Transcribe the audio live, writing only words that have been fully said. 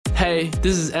Hey,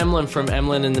 this is Emlyn from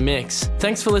Emlyn in the Mix.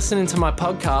 Thanks for listening to my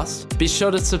podcast. Be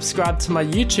sure to subscribe to my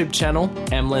YouTube channel,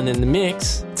 Emlyn in the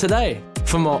Mix, today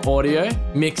for more audio,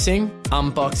 mixing,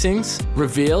 unboxings,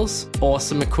 reveals,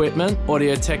 awesome equipment,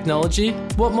 audio technology.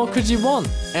 What more could you want?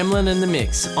 Emlyn in the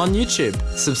Mix on YouTube.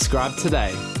 Subscribe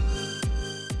today.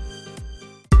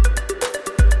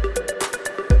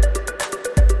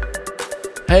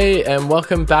 Hey, and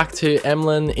welcome back to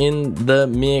Emlyn in the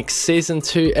Mix, Season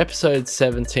 2, Episode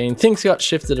 17. Things got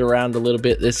shifted around a little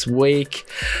bit this week.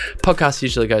 Podcast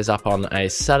usually goes up on a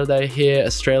Saturday here,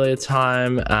 Australia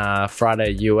time,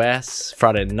 Friday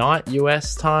night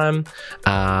US time.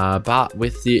 But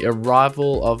with the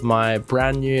arrival of my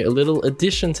brand new little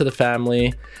addition to the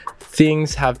family,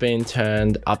 things have been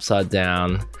turned upside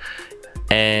down.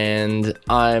 And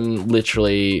I'm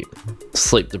literally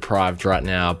sleep deprived right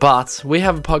now. But we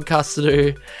have a podcast to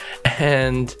do,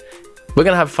 and we're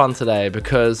going to have fun today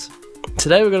because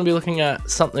today we're going to be looking at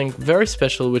something very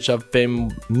special, which I've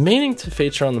been meaning to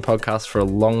feature on the podcast for a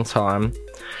long time.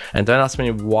 And don't ask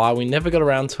me why we never got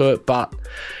around to it, but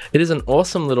it is an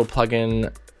awesome little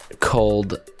plugin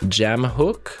called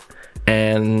Jamhook,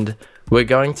 and we're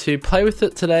going to play with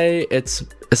it today. It's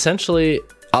essentially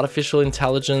artificial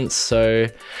intelligence, so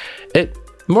it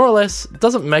more or less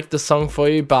doesn't make the song for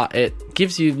you, but it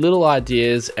gives you little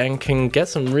ideas and can get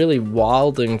some really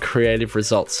wild and creative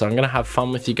results. So I'm going to have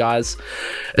fun with you guys,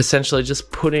 essentially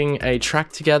just putting a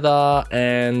track together,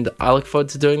 and I look forward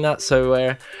to doing that. So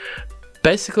we're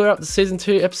basically up to Season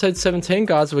 2, Episode 17,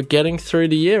 guys. We're getting through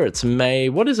the year. It's May,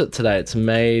 what is it today? It's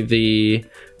May the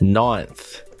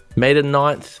 9th. May the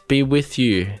 9th be with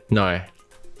you. No.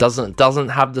 Doesn't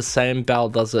have the same bell,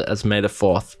 does it, as May the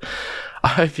 4th. I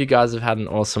hope you guys have had an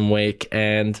awesome week,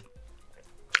 and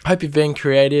I hope you've been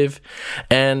creative,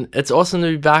 and it's awesome to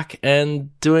be back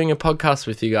and doing a podcast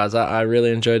with you guys. I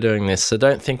really enjoy doing this, so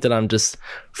don't think that I'm just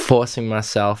forcing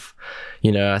myself.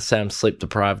 You know, I say I'm sleep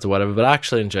deprived or whatever, but I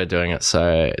actually enjoy doing it.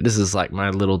 So this is like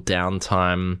my little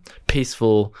downtime,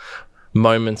 peaceful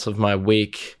moments of my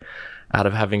week. Out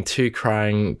of having 2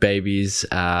 crying babies,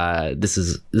 this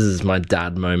is my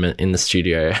dad moment in the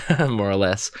studio, more or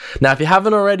less. Now, if you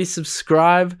haven't already,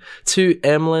 subscribe to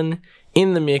Emlyn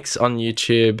in the Mix on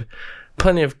YouTube.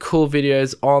 Plenty of cool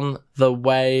videos on the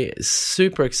way.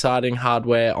 Super exciting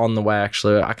hardware on the way,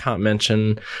 actually. I can't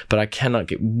mention, but I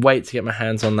cannot wait to get my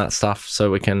hands on that stuff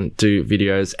so we can do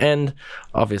videos and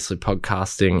obviously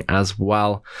podcasting as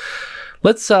well.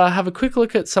 Let's have a quick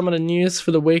look at some of the news for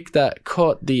the week that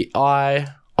caught the eye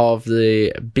of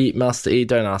the Beatmaster E.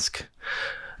 Don't ask.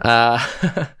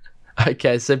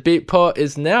 Okay, so Beatport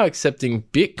is now accepting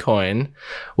Bitcoin.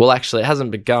 Well, actually, it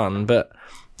hasn't begun, but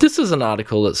this is an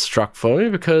article that struck for me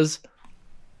because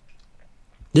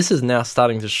this is now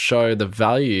starting to show the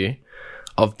value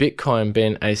of Bitcoin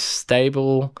being a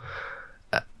stable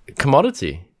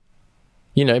commodity.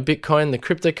 You know, Bitcoin, the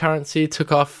cryptocurrency,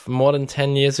 took off more than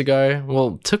 10 years ago.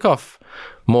 Well, took off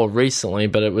more recently,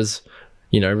 but it was,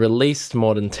 released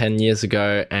more than 10 years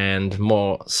ago, and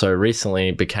more so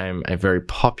recently became a very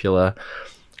popular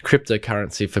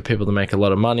cryptocurrency for people to make a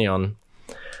lot of money on.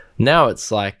 Now it's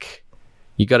like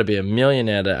you got to be a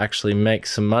millionaire to actually make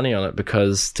some money on it,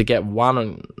 because to get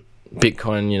one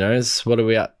Bitcoin, what are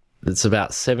we at? It's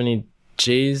about 70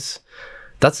 G's.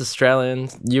 That's Australian,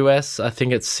 US, I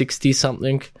think it's 60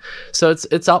 something. So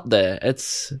it's up there.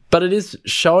 But it is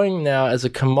showing now as a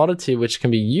commodity which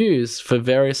can be used for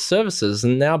various services.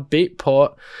 And now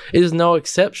Beatport is no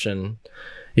exception.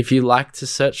 If you like to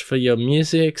search for your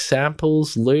music,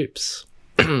 samples, loops,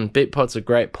 Beatport's a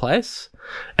great place.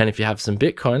 And if you have some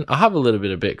Bitcoin, I have a little bit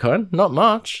of Bitcoin, not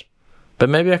much, but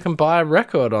maybe I can buy a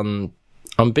record on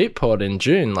Beatport in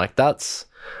June. Like that's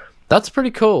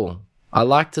pretty cool. I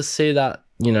like to see that.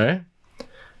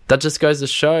 That just goes to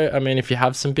show, if you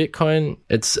have some Bitcoin,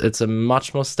 it's a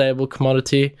much more stable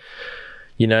commodity.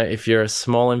 If you're a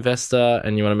small investor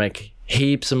and you want to make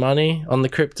heaps of money on the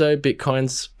crypto,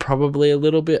 Bitcoin's probably a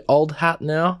little bit old hat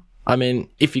now.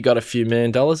 If you got a few $1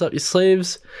 million up your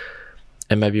sleeves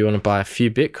and maybe you want to buy a few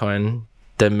Bitcoin,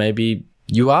 then maybe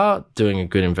you are doing a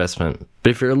good investment. But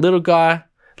if you're a little guy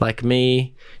like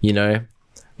me,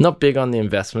 not big on the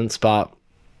investments, but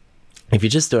if you're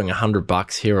just doing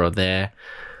 $100 here or there,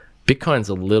 Bitcoin's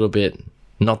a little bit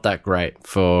not that great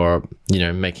for,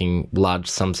 making large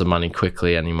sums of money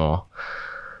quickly anymore.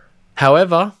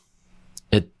 However,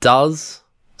 it does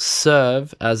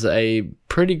serve as a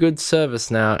pretty good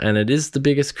service now, and it is the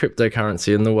biggest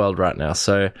cryptocurrency in the world right now.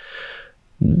 So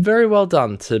very well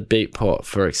done to Beatport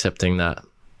for accepting that.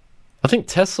 I think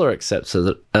Tesla accepts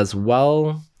it as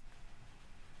well.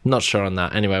 Not sure on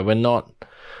that. Anyway, we're not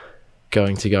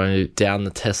going to go down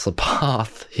the Tesla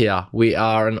path here. We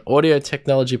are an audio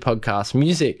technology podcast,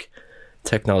 music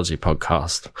technology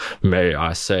podcast, may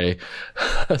I say.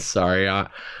 Sorry,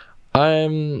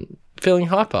 I'm feeling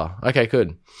hyper. Okay,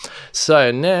 good.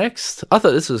 So next, I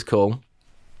thought this was cool.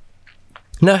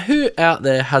 Now, who out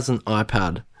there has an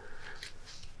iPad?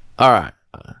 All right,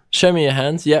 show me your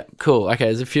hands. Yep, cool. Okay,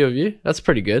 there's a few of you. That's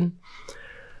pretty good.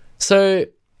 So,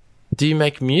 do you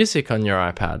make music on your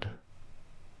iPad?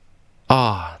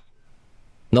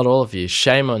 Not all of you.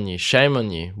 Shame on you. Shame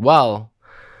on you. Well,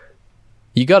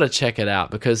 you got to check it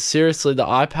out, because seriously, the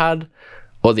iPad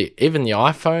or even the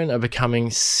iPhone are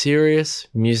becoming serious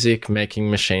music making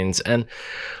machines. And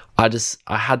I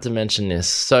had to mention this.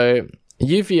 So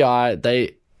UVI, they're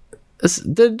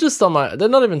just on they're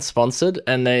not even sponsored,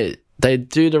 and they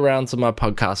do the rounds of my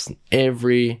podcast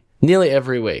nearly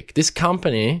every week. This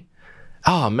company,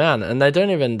 oh man, and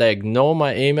they ignore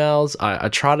my emails. I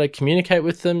try to communicate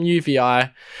with them.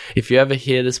 UVI, if you ever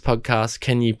hear this podcast,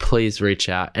 can you please reach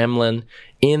out?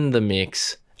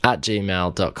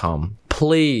 emlininthemix@gmail.com.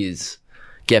 Please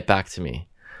get back to me.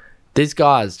 These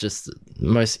guys, just the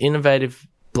most innovative,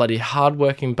 bloody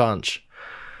hardworking bunch.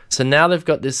 So now they've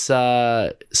got this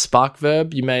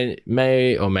SparkVerb. You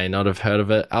may or may not have heard of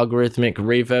it. Algorithmic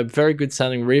reverb, very good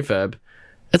sounding reverb.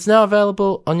 It's now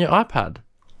available on your iPad.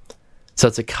 So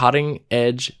it's a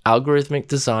cutting-edge algorithmic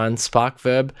design.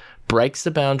 SparkVerb breaks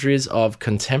the boundaries of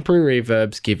contemporary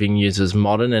reverbs, giving users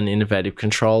modern and innovative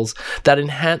controls that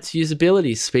enhance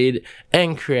usability, speed,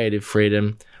 and creative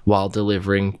freedom while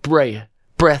delivering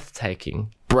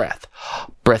breathtaking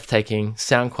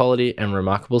sound quality and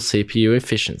remarkable CPU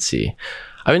efficiency.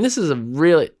 I mean, this is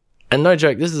and no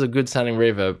joke, this is a good sounding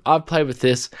reverb. I've played with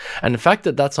this, and the fact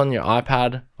that that's on your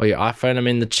iPad or your iPhone, I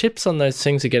mean, the chips on those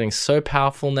things are getting so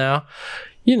powerful now.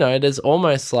 You know, there's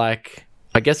almost like,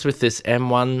 I guess with this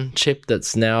M1 chip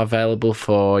that's now available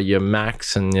for your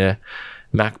Macs and your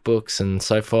MacBooks and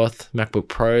so forth, MacBook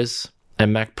Pros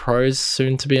and Mac Pros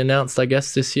soon to be announced, I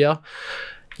guess, this year.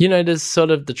 You know, there's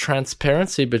sort of the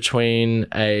transparency between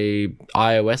a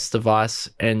iOS device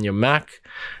and your Mac.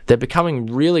 They're becoming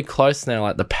really close now.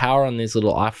 Like the power on these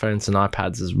little iPhones and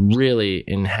iPads is really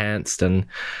enhanced and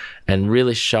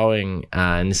really showing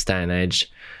in this day and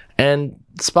age. And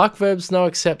SparkVerb's no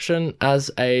exception as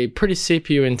a pretty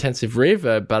CPU intensive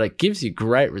reverb, but it gives you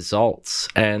great results.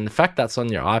 And the fact that's on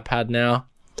your iPad now,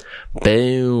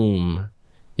 boom.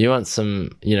 You want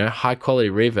some, high quality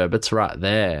reverb, it's right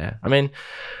there. I mean,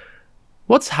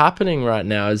 what's happening right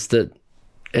now is that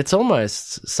it's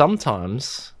almost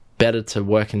sometimes better to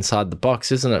work inside the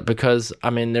box, isn't it? Because, I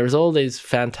mean, there's all these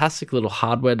fantastic little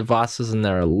hardware devices, and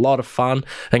they're a lot of fun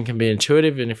and can be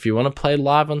intuitive. And if you want to play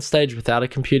live on stage without a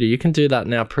computer, you can do that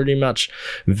now pretty much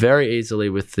very easily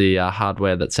with the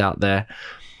hardware that's out there.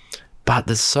 But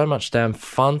there's so much damn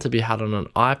fun to be had on an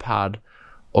iPad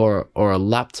or a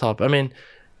laptop. I mean,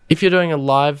 if you're doing a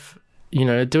live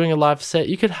set,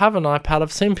 you could have an iPad.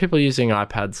 I've seen people using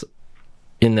iPads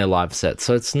in their live sets,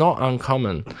 so it's not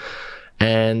uncommon.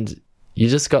 And you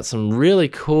just got some really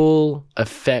cool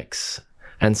effects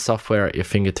and software at your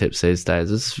fingertips these days.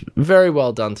 It's very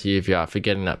well done to UVI for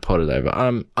getting that ported over.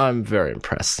 I'm very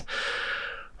impressed.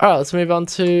 All right, let's move on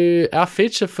to our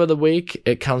feature for the week.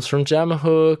 It comes from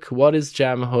Jammerhook. What is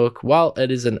Jammerhook? Well,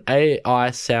 it is an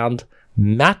AI sound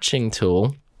matching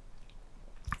tool.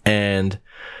 And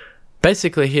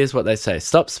basically, here's what they say.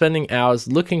 Stop spending hours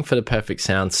looking for the perfect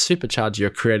sound. Supercharge your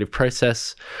creative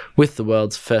process with the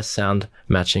world's first sound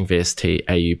matching VST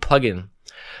AU plugin.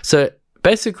 So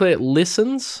basically, it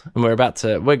listens, and we're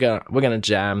gonna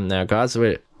jam now, guys.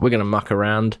 We're gonna muck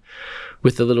around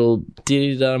with the little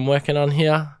ditty that I'm working on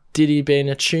here. Ditty being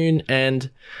a tune, and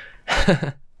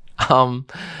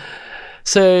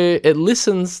so it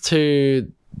listens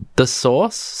to the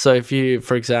source. So if you,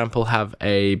 for example, have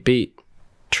a beat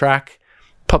track,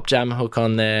 pop Jammerhook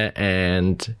on there,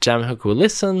 and Jammerhook will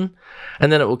listen,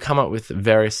 and then it will come up with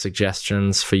various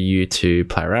suggestions for you to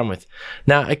play around with.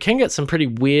 Now, it can get some pretty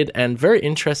weird and very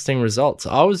interesting results.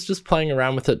 I was just playing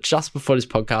around with it just before this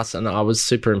podcast, and I was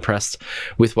super impressed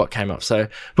with what came up. So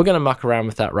we're going to muck around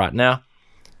with that right now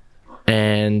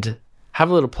and have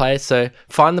a little play. So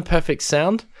find the perfect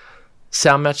sound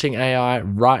matching AI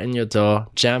right in your DAW.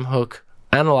 Jammerhook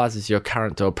analyzes your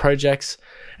current DAW projects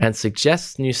and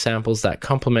suggests new samples that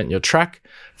complement your track.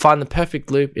 Find the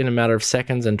perfect loop in a matter of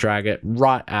seconds and drag it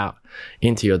right out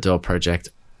into your DAW project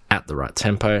at the right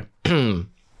tempo.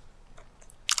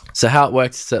 So how it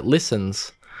works is it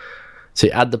listens. So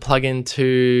you add the plugin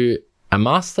to a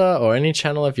master or any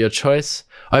channel of your choice,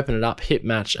 open it up, hit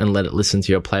match, and let it listen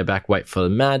to your playback. Wait for the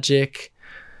magic.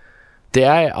 The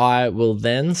AI will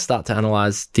then start to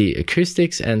analyze the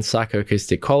acoustics and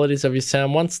psychoacoustic qualities of your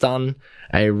sound. Once done,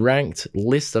 a ranked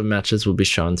list of matches will be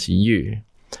shown to you.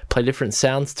 Play different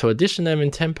sounds to audition them in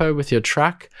tempo with your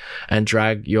track and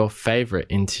drag your favorite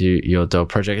into your DAW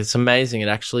project. It's amazing. It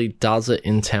actually does it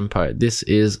in tempo. This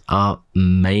is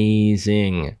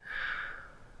amazing.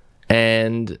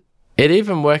 And it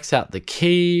even works out the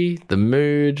key, the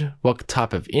mood, what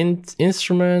type of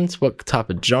instruments, what type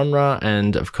of genre,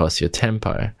 and of course your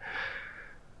tempo.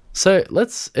 So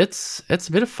it's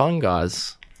a bit of fun,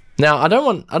 guys. Now, I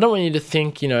don't want you to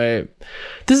think, this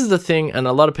is the thing, and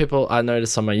a lot of people I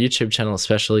notice on my YouTube channel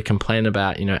especially complain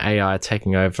about, AI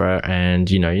taking over and,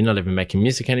 you're not even making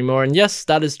music anymore. And yes,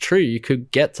 that is true. You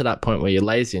could get to that point where you're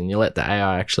lazy and you let the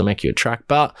AI actually make you a track,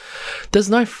 but there's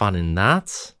no fun in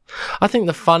that. I think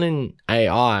the fun in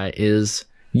AI is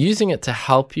using it to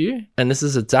help you, and this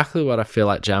is exactly what I feel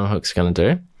like Jammerhook's going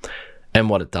to do and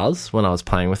what it does when I was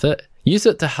playing with it. Use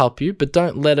it to help you, but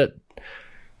don't let it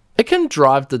can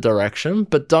drive the direction,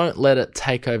 but don't let it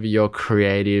take over your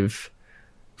creative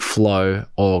flow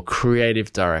or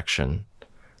creative direction.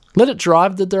 Let it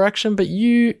drive the direction, but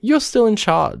you're still in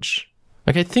charge.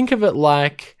 Okay, think of it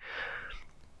like,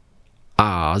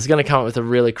 I was going to come up with a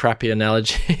really crappy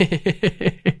analogy.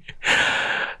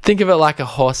 Think of it like a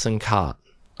horse and cart.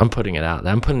 I'm putting it out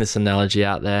there. I'm putting this analogy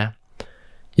out there.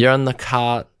 You're on the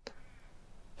cart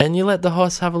and you let the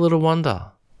horse have a little wander.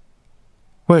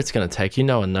 Where it's going to take you,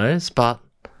 no one knows, but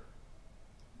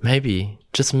maybe,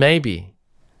 just maybe,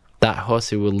 that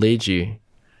horsey will lead you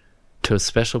to a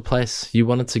special place you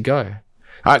wanted to go.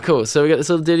 All right, cool. So we got this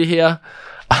little ditty here.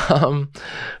 We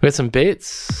got some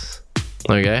beats.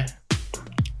 Okay.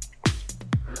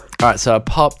 All right, so I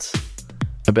popped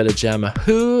a bit of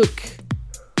Jammerhook.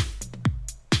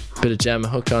 Bit of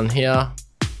Jammerhook on here.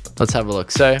 Let's have a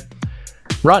look. So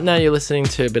right now you're listening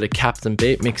to a bit of Captain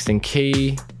Beat mixed in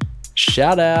key.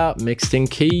 Shout out, mixed in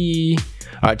key.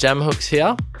 All right, Jammerhook's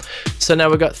here. So now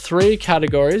we've got 3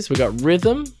 categories. We've got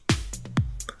rhythm.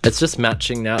 It's just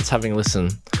matching now. It's having a listen.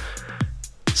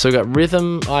 So we've got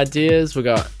rhythm ideas. We've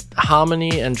got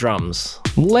harmony and drums.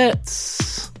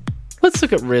 Let's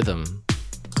look at rhythm.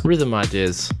 Rhythm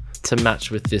ideas to match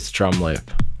with this drum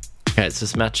loop. Okay, it's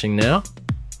just matching now.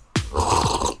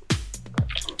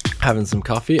 Having some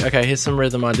coffee. Okay, here's some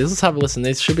rhythm ideas. Let's have a listen.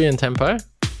 These should be in tempo.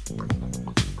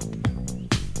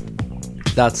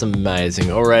 That's amazing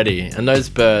already. And those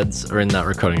birds are in that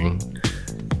recording.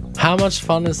 How much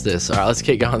fun is this? All right, let's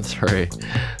keep going through.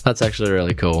 That's actually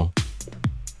really cool.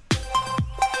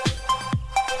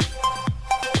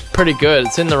 Pretty good.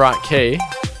 It's in the right key.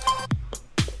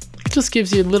 It just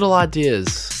gives you little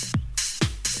ideas.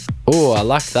 Oh, I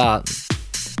like that.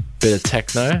 Bit of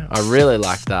techno. I really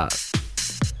like that.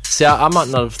 See, I might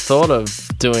not have thought of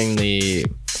doing the...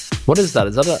 What is that?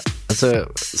 Is that it's a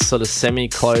sort of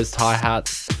semi-closed hi-hat?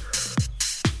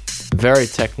 Very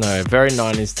techno. Very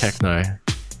 90s techno.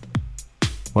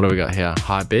 What do we got here?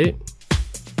 High beat.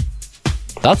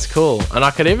 That's cool. And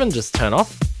I could even just turn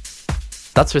off.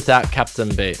 That's without Captain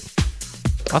Beat.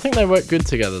 I think they work good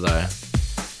together though.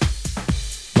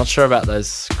 Not sure about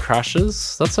those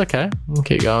crashes. That's okay. We'll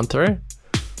keep going through.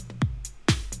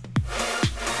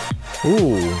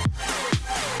 Ooh.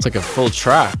 It's like a full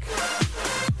track.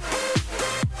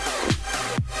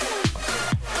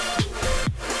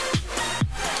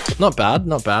 Not bad,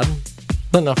 not bad.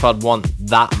 Don't know if I'd want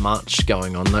that much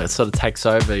going on though. It sort of takes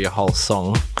over your whole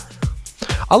song.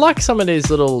 I like some of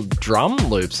these little drum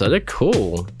loops though. They're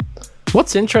cool.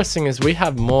 What's interesting is we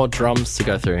have more drums to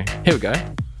go through. Here we go.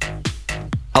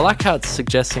 I like how it's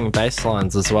suggesting bass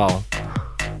lines as well.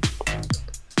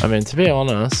 I mean, to be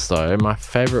honest though, my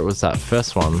favorite was that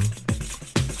first one.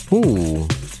 Ooh,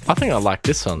 I think I like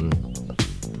this one.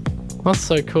 That's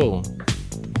so cool.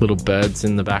 Little birds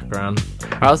in the background. All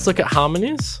right, let's look at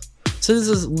harmonies. So this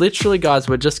is literally, guys,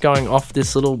 we're just going off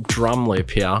this little drum loop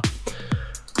here.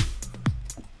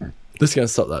 Just gonna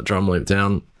stop that drum loop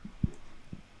down.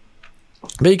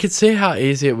 But you could see how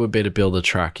easy it would be to build a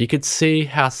track. You could see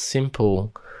how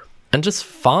simple and just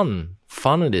fun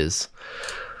it is.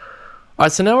 All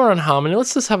right, so now we're on harmony.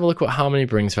 Let's just have a look what harmony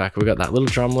brings back. We've got that little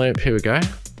drum loop. Here we go.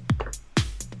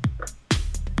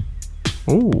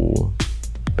 Ooh,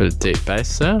 bit of deep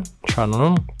bass there. Trying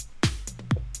on.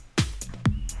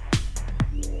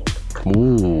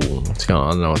 Ooh, what's going on?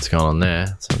 I don't know what's going on there.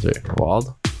 Sounds a bit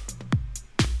wild.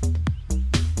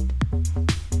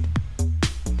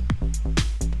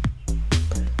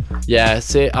 Yeah,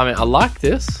 see, I mean, I like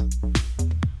this.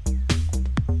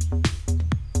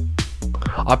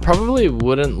 I probably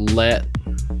wouldn't let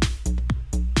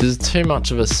This is too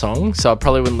much of a song, so I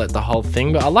probably wouldn't let the whole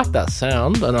thing, but I like that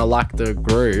sound and I like the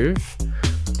groove.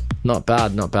 Not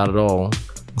bad at all.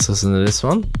 Let's listen to this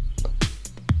one.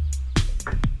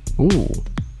 Ooh,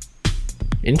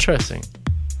 interesting.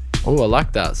 Oh, I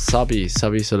like that subby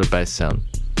sort of bass sound.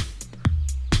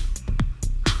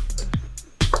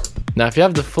 Now, if you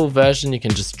have the full version, you can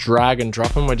just drag and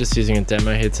drop them. We're just using a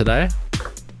demo here today.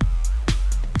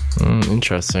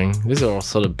 Interesting. These are all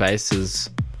sort of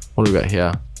basses. What do we got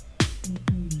here?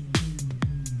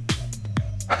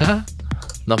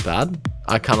 Not bad.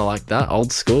 I kind of like that.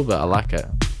 Old school, but I like it.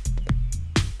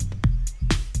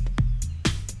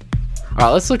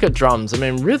 Alright, let's look at drums. I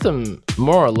mean, rhythm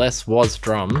more or less was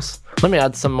drums. Let me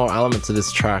add some more elements to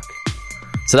this track.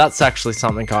 So that's actually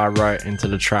something I wrote into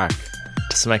the track,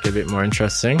 just to make it a bit more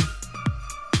interesting.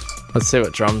 Let's see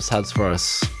what drums has for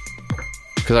us.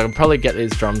 Because I can probably get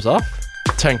these drums off.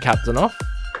 Turn Captain off.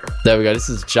 There we go. This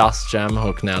is just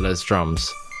Jamhook now, those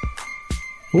drums.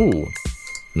 Ooh.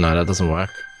 No, that doesn't work.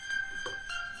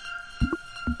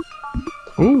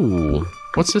 Ooh.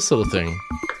 What's this little thing?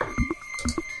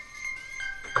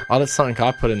 Oh, that's something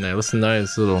I put in there. Listen to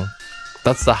those little...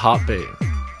 That's the heartbeat.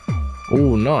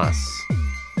 Ooh, nice.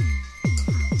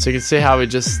 So you can see how we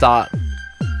just start...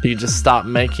 You just start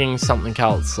making something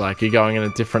else. Like, you're going in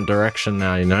a different direction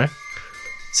now, you know?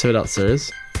 See what else there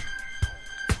is.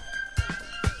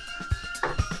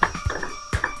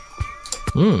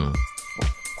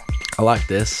 I like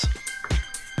this.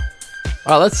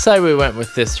 Alright, let's say we went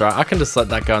with this, right? I can just let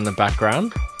that go in the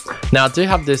background. Now, I do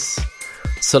have this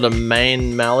sort of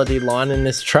main melody line in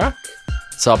this track.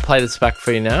 So I'll play this back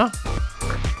for you now.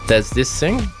 There's this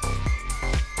thing.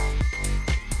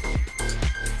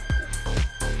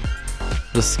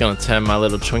 Just gonna turn my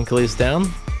little twinklies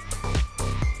down.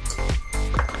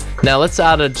 Now let's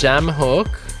add a jam hook.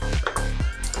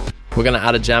 We're gonna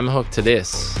add a jam hook to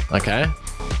this, okay?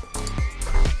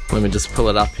 Let me just pull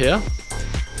it up here.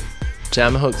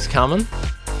 Jam hook's coming.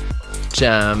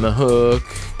 Jam hook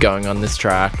going on this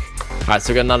track. Alright,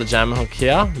 so we've got another jam hook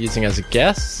here, using as a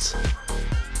guest.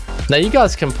 Now you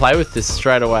guys can play with this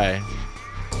straight away,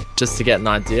 just to get an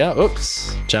idea.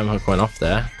 Oops, jam hook went off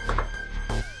there.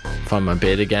 Find my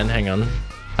beat again, hang on.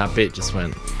 That beat just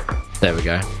went, there we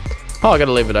go. Oh, I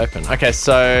gotta leave it open. Okay,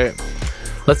 so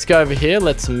let's go over here,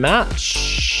 let's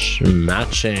match.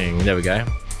 Matching, there we go.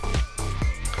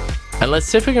 And let's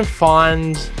see if we can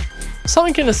find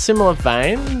something in a similar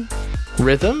vein,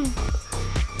 rhythm.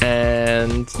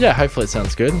 And yeah, hopefully it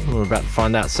sounds good. We're about to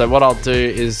find out. So what I'll do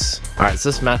is, all right, it's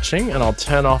just matching and I'll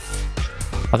turn off,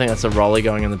 I think that's a rolly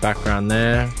going in the background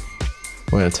there.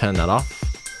 We're gonna turn that off.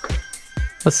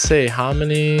 Let's see,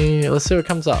 harmony, let's see what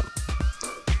comes up.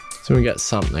 So we get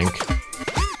something.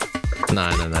 No,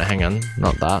 hang on,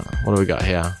 not that. What do we got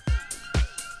here?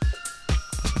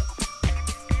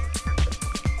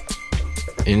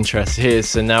 Interesting here,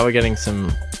 so now we're getting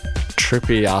some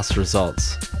trippy ass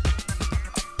results.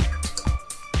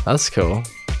 That's cool.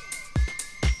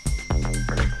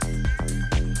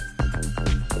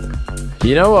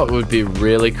 You know what would be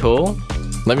really cool?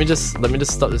 Let me just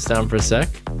stop this down for a sec.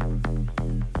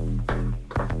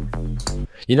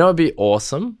 You know what would be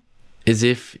awesome? Is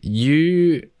if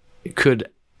you could,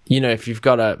 you know, if you've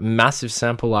got a massive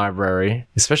sample library,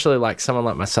 especially like someone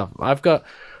like myself, I've got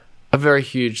a very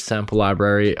huge sample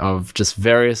library of just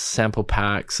various sample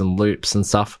packs and loops and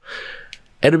stuff.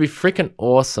 It'd be freaking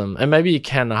awesome, and maybe you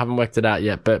can, I haven't worked it out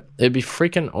yet, but it'd be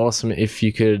freaking awesome if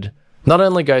you could not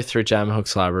only go through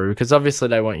Jamhook's library, because obviously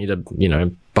they want you to, you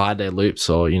know, buy their loops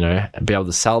or, you know, be able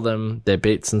to sell them, their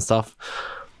beats and stuff.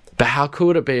 But how cool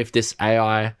would it be if this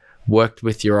AI worked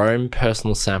with your own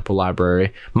personal sample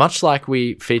library, much like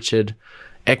we featured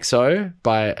XO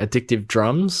by Addictive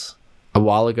Drums a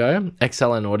while ago,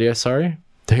 XLN Audio, sorry,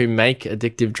 who make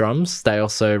Addictive Drums. They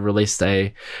also released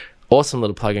a awesome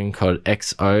little plugin called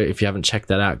XO. If you haven't checked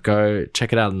that out, go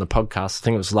check it out in the podcast. I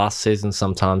think it was last season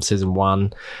sometime, season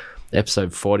 1,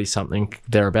 episode 40 something,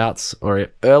 thereabouts, or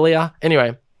earlier.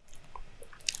 Anyway,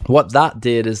 what that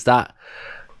did is that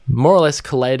more or less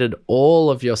collated all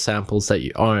of your samples that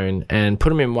you own and put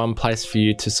them in one place for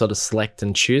you to sort of select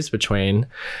and choose between.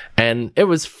 And it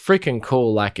was freaking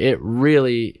cool. Like, it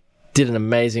really did an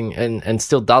amazing and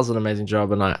still does an amazing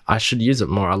job, and I should use it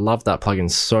more. I love that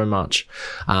plugin so much.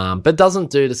 But it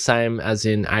doesn't do the same as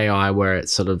in AI, where it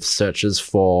sort of searches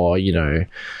for, you know,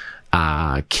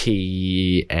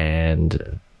 key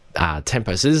and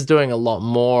tempo. So this is doing a lot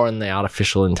more on the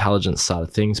artificial intelligence side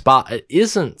of things, but it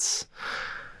isn't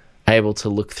able to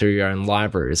look through your own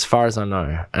library as far as I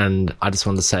know. And I just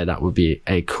wanted to say that would be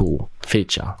a cool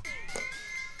feature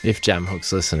if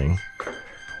Jamhook's listening.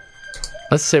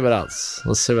 Let's see what else.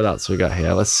 Let's see what else we got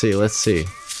here. Let's see.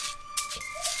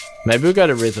 Maybe we'll go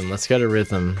to rhythm. Let's go to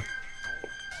rhythm.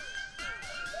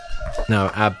 No,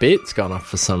 our beat's gone off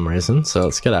for some reason, so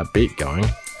let's get our beat going.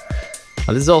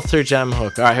 Oh, this is all through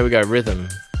Jamhook. Alright, here we go. Rhythm.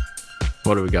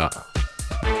 What do we got?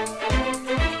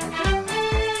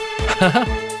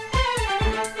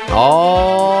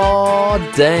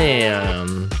 Oh,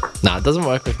 damn. Nah, it doesn't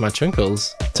work with my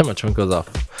twinkles. Turn my twinkles off.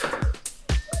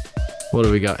 What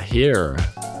do we got here?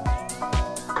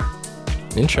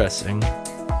 Interesting.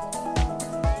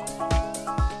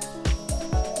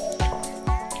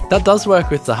 That does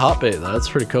work with the heartbeat though, that's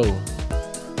pretty cool.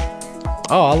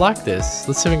 Oh, I like this.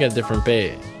 Let's see if we can get a different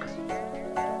beat.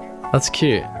 That's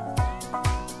cute.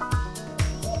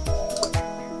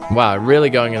 Wow, really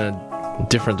going in a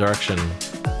different direction.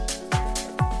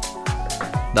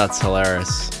 That's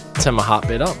hilarious. Turn my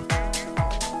heartbeat up.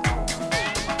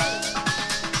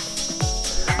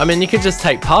 I mean, you could just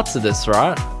take parts of this,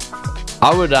 right?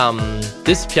 I would,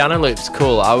 this piano loop's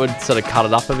cool. I would sort of cut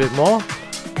it up a bit more.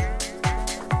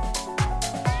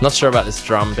 Not sure about this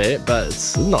drum beat, but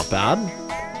it's not bad.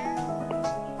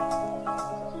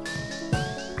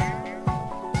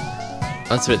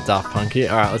 That's a bit Daft Punky.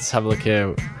 Alright, let's have a look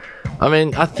here. I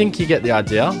mean, I think you get the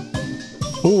idea.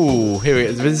 Ooh, here we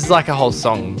go. This is like a whole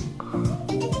song.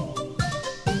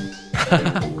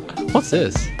 What's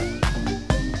this?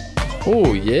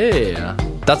 Oh, yeah.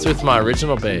 That's with my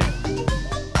original beat.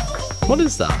 What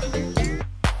is that?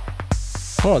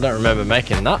 Oh, I don't remember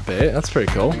making that beat. That's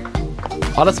pretty cool.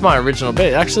 Oh, that's my original beat.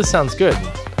 It actually sounds good.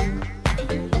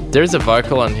 There is a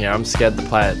vocal on here. I'm scared to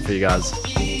play it for you guys.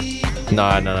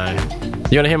 No.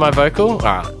 You want to hear my vocal?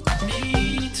 Alright.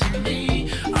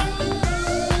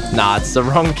 Nah, it's the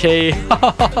wrong key.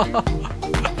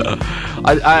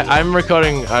 I'm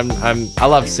recording. I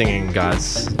love singing,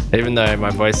 guys. Even though my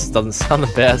voice doesn't sound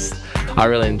the best, I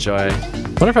really enjoy.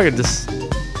 Wonder if I could just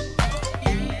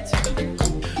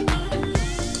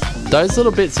those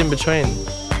little bits in between.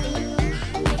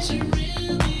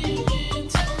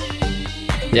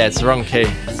 Yeah, it's the wrong key.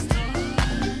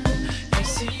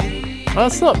 Oh,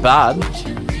 it's not bad.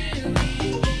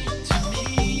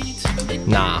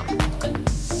 Nah.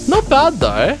 Not bad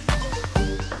though.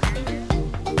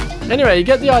 Anyway, you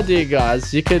get the idea,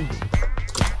 guys. You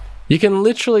can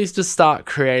literally just start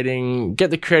creating,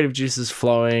 get the creative juices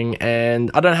flowing,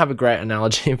 and I don't have a great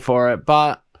analogy for it,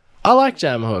 but I like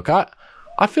Jamhook.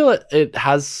 I feel it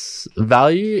has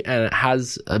value and it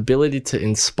has ability to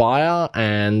inspire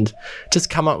and just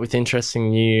come up with interesting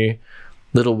new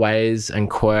little ways and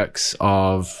quirks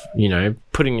of, you know,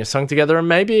 putting your song together, and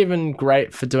maybe even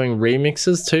great for doing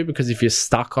remixes too, because if you're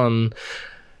stuck on,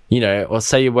 you know, or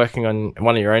say you're working on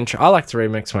one of your own I like to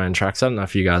remix my own tracks. I don't know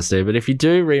if you guys do, but if you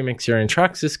do remix your own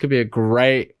tracks, this could be a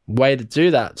great way to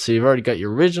do that. So you've already got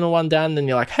your original one down, then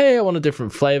you're like, hey, I want a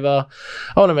different flavor.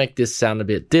 I want to make this sound a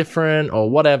bit different or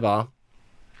whatever.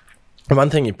 And one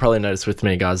thing you probably noticed with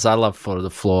me, guys, I love Four to the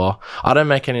Floor. I don't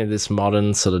make any of this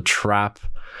modern sort of trap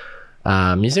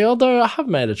music, although I have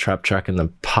made a trap track in the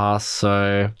past,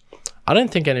 so I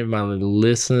don't think any of my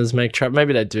listeners make trap.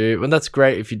 Maybe they do, and that's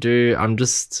great if you do. I'm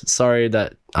just sorry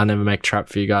that I never make trap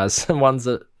for you guys, ones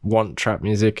that want trap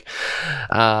music.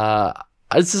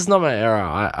 It's just not my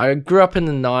era. I grew up in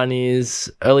the 90s,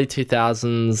 early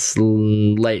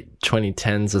 2000s, late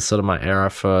 2010s are sort of my era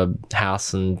for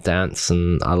house and dance,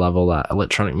 and I love all that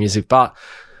electronic music, but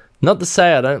not to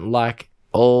say I don't like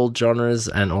all genres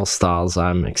and all styles.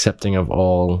 I'm accepting of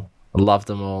all. I love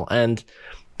them all, and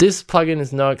this plugin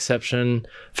is no exception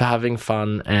for having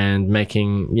fun and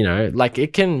making, you know, like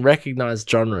it can recognize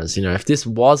genres. You know, if this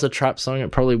was a trap song,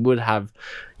 it probably would have,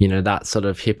 you know, that sort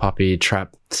of hip-hoppy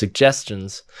trap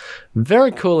suggestions.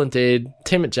 Very cool indeed.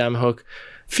 Team at Jamhook.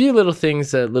 Few little things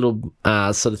that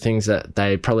sort of things that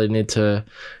they probably need to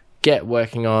get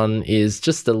working on is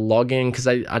just the login, because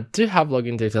I do have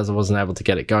login details. I wasn't able to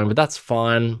get it going, but that's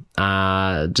fine.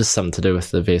 Just something to do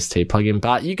with the VST plugin,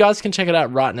 but you guys can check it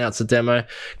out right now. It's a demo.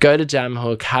 Go to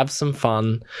Jamhook, have some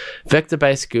fun. Vector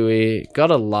based GUI,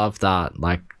 gotta love that.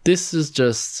 Like, this is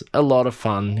just a lot of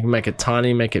fun. You can make it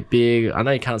tiny, make it big. I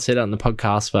know you can't see that in the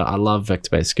podcast, but I love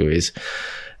vector based GUIs.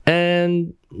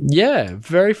 And yeah,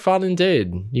 very fun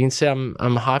indeed. You can see I'm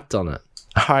hyped on it.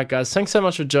 All right, guys, thanks so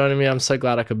much for joining me. I'm so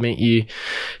glad I could meet you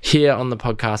here on the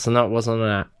podcast. I know it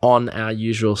wasn't on our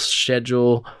usual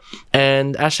schedule,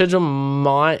 and our schedule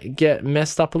might get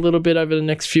messed up a little bit over the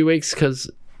next few weeks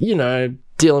because, you know,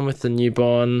 dealing with the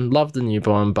newborn, love the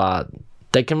newborn, but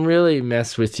they can really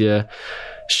mess with your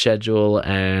schedule,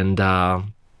 and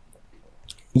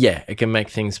yeah, it can make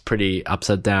things pretty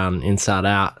upside down, inside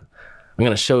out. I'm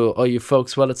going to show all you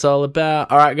folks what it's all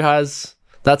about. All right, guys.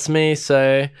 That's me.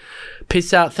 So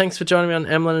peace out. Thanks for joining me on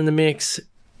Emlyn in the Mix.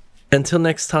 Until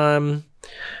next time,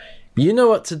 you know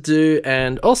what to do.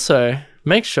 And also,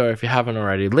 make sure, if you haven't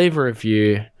already, leave a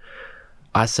review.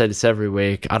 I say this every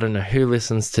week. I don't know who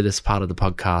listens to this part of the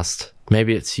podcast.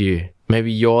 Maybe it's you.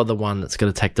 Maybe you're the one that's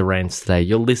going to take the reins today.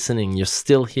 You're listening. You're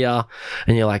still here.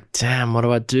 And you're like, damn, what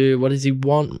do I do? What does he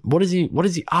want? What is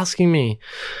he asking me?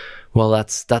 Well,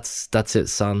 that's it,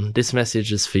 son. This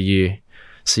message is for you.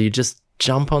 So you just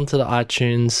jump onto the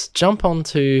iTunes, jump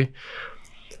onto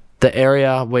the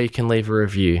area where you can leave a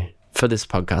review for this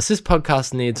podcast. This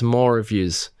podcast needs more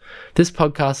reviews. This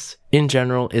podcast in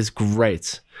general is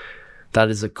great. That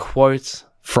is a quote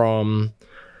from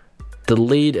the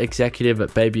lead executive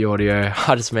at Baby Audio.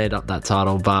 I just made up that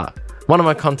title, but one of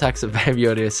my contacts at Baby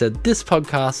Audio said, this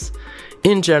podcast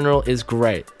in general is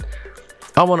great.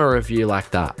 I want a review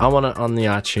like that. I want it on the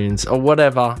iTunes or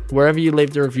whatever. Wherever you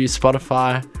leave the review,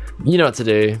 Spotify, you know what to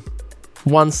do.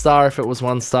 1 star if it was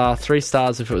 1 star, 3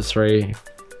 stars if it was 3.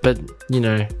 But,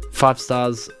 5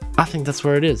 stars, I think that's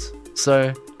where it is.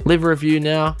 So leave a review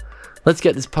now. Let's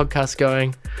get this podcast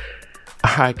going.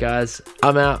 All right, guys,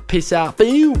 I'm out. Peace out.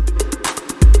 Bye.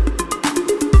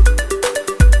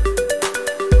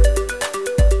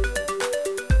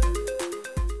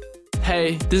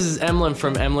 Hey, this is Emlyn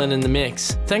from Emlyn in the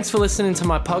Mix. Thanks for listening to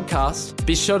my podcast.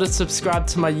 Be sure to subscribe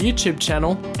to my YouTube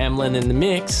channel, Emlyn in the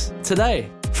Mix, today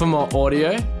for more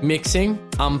audio, mixing,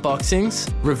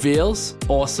 unboxings, reveals,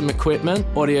 awesome equipment,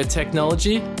 audio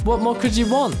technology. What more could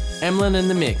you want? Emlyn in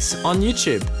the Mix on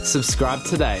YouTube. Subscribe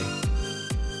today.